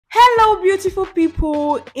Hello beautiful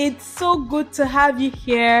people, it's so good to have you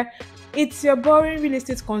here. It's your boring real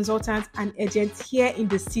estate consultant and agent here in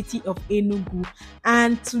the city of Enugu,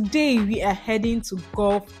 and today we are heading to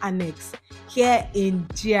Golf Annex here in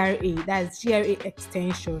GRA, that's GRA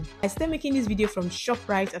extension. I still making this video from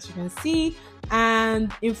ShopRite, as you can see,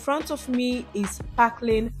 and in front of me is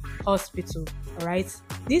Parkland Hospital. Alright,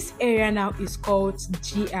 this area now is called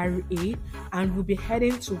GRA, and we'll be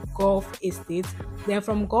heading to Golf Estate. Then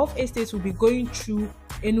from Golf Estate we'll be going through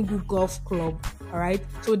Enugu Golf Club. Alright,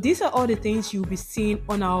 so these are all the things you'll be seeing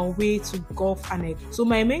on our way to Golf Annex. So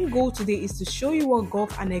my main goal today is to show you what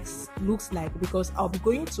Golf Annex looks like, because I'll be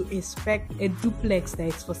going to inspect a duplex that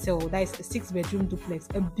is for sale. That is a 6-bedroom duplex,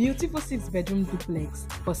 a beautiful 6-bedroom duplex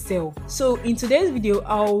for sale. So in today's video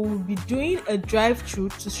I'll be doing a drive-through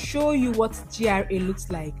to show you what GRA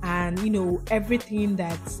looks like, and everything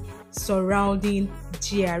that's surrounding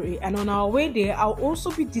GRA. And on our way there I'll also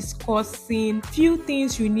be discussing few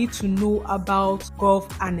things you need to know about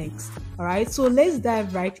Golf Annex. Alright, so let's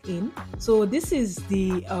dive right in. So this is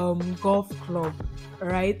the golf club.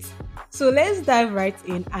 Alright, so let's dive right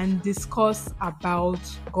in and discuss about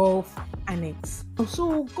Golf Annex.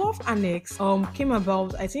 So Golf Annex came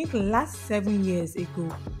about, I think, last 7 years ago.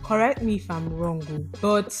 Correct me if I'm wrong,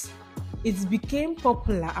 but it became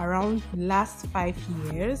popular around last 5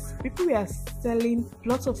 years. People were selling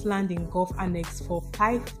plots of land in Golf Annex for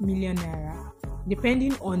 5 million naira,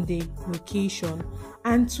 depending on the location.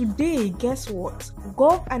 And today, guess what?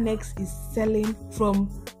 Golf Annex is selling from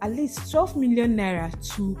at least 12 million naira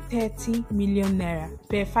to 30 million naira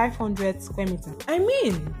per 500 square meters. I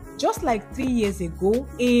mean, just like 3 years ago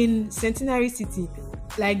in Centenary City,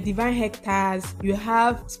 like Divine Hectares, you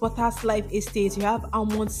have Spotters Life Estate, you have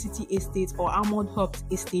Almond City Estate or Almond Hubs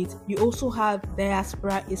Estate, you also have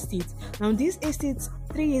Diaspora Estate. Now these estates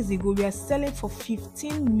 3 years ago we are selling for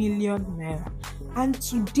 15 million naira, and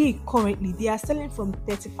today currently they are selling from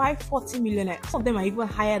 35-40 million naira. Some of them are even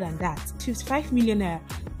higher than that, 55 million naira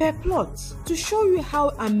per plot. To show you how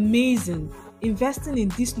amazing investing in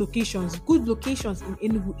these locations, good locations in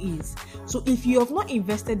Enugu is. So if you have not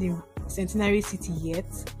invested in Centenary City yet,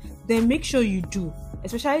 then make sure you do,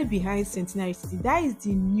 especially behind Centenary City. That is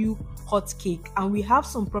the new hot cake, and we have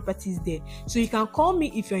some properties there. So you can call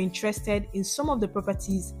me if you're interested in some of the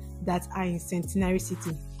properties that are in Centenary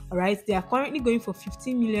City. Alright, they are currently going for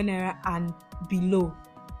 15 million naira and below.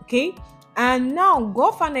 Okay, and now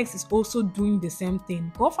Golf Annex is also doing the same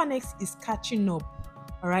thing. Golf Annex is catching up,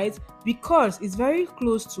 alright, because it's very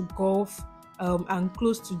close to Golf and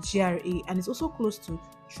close to GRA, and it's also close to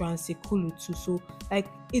Transekulu too. So like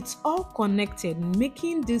it's all connected,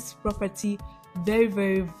 making this property very,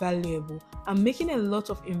 very valuable, and making a lot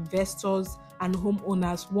of investors and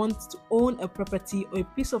homeowners want to own a property or a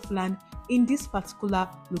piece of land in this particular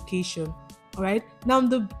location. All right, now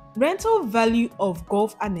the rental value of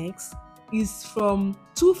Golf Annex is from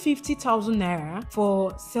 250,000 naira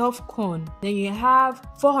for self-con. Then you have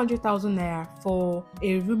 400,000 naira for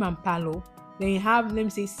a room and parlor. Then you have, let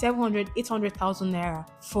me say, 800,000 naira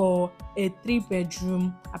for a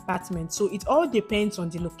 3-bedroom apartment. So it all depends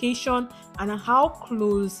on the location and how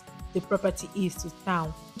close the property is to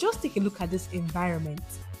town. Just take a look at this environment.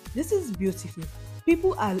 This is beautiful.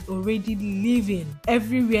 People are already living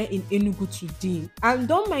everywhere in Enugu today. And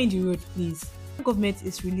don't mind the road, please. The government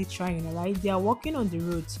is really trying, alright? They are working on the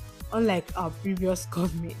roads, unlike our previous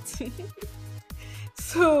government.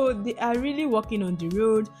 So they are really working on the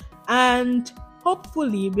road, and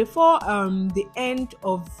hopefully before the end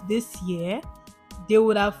of this year they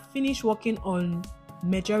would have finished working on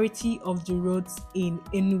majority of the roads in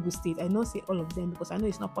Enugu State. I don't say all of them because I know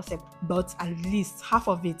it's not possible, but at least half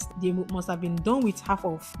of it. They must have been done with half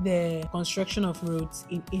of the construction of roads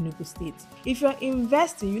in Enugu State. If you're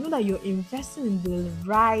investing, you know that you're investing in the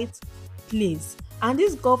right place, and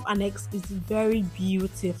this Golf Annex is very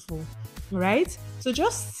beautiful. Right, so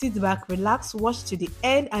just sit back, relax, watch to the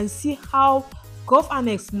end and see how Golf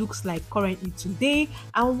Annex looks like currently today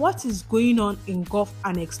and what is going on in Golf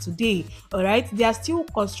Annex today. All right, they are still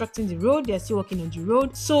constructing the road, they are still working on the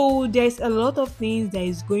road, so there's a lot of things that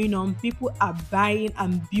is going on. People are buying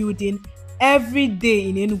and building every day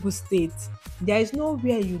in Enugu State. There is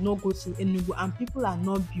nowhere you not go to Enugu and people are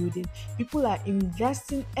not building. People are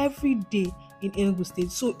investing every day in Enugu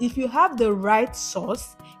State. So if you have the right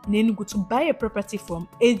source in Enugu to buy a property from,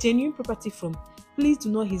 a genuine property from, please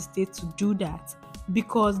do not hesitate to do that,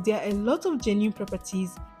 because there are a lot of genuine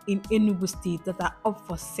properties in Enugu State that are up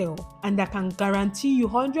for sale and that can guarantee you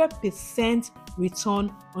 100%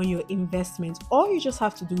 return on your investment. All you just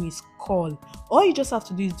have to do is call. All you just have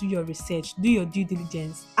to do is do your research, do your due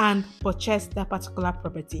diligence, and purchase that particular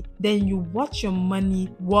property. Then you watch your money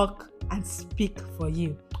work and speak for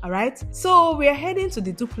you. Alright, so we're heading to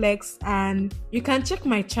the duplex, and you can check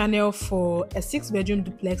my channel for a 6-bedroom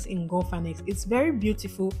duplex in Golf Annex. It's very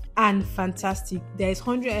beautiful and fantastic. There is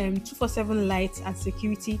 247 lights and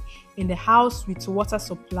security in the house with water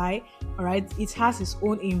supply. Alright, it has its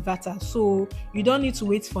own inverter, so you don't need to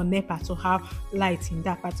wait for NEPA to have light in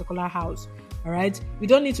that particular house. Alright, we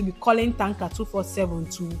don't need to be calling tanker 247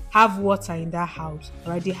 to have water in that house.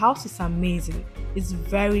 Alright, the house is amazing. It's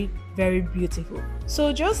very beautiful.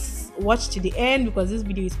 So just watch to the end because this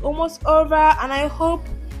video is almost over, and I hope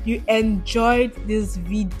you enjoyed this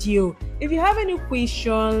video. If you have any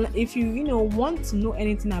question, if you want to know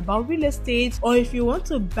anything about real estate, or if you want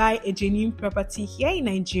to buy a genuine property here in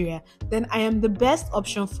Nigeria, then I am the best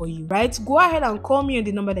option for you, right? Go ahead and call me on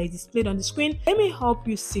the number that is displayed on the screen. Let me help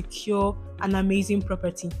you secure an amazing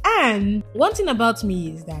property. And one thing about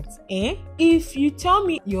me is that if you tell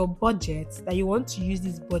me your budget, that you want to use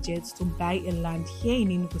this budget to buy a land here in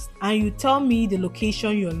Enugu, and you tell me the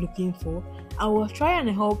location you're looking for, I will try and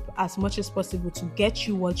help as much as possible to get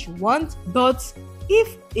you what you want. But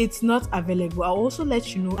if it's not available, I'll also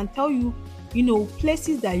let you know and tell you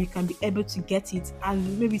places that you can be able to get it,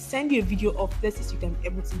 and maybe send you a video of places you can be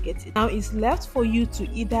able to get it. Now it's left for you to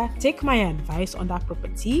either take my advice on that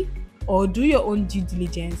property or do your own due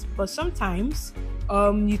diligence. But sometimes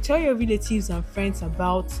you tell your relatives and friends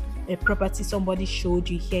about a property somebody showed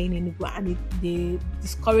you here in Enugu, and they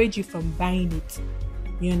discourage you from buying it.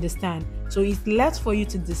 You understand? So it's left for you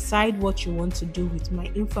to decide what you want to do with my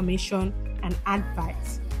information and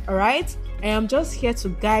advice. Alright, I am just here to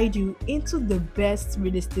guide you into the best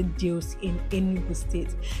real estate deals in Enugu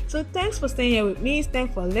State. So thanks for staying here with me.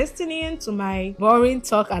 Thanks for listening to my boring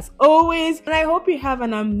talk as always. And I hope you have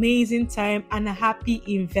an amazing time and a happy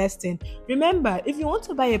investing. Remember, if you want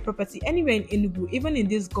to buy a property anywhere in Enugu, even in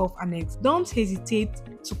this Golf Annex, don't hesitate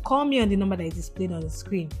to call me on the number that is displayed on the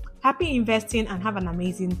screen. Happy investing and have an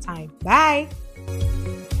amazing time. Bye.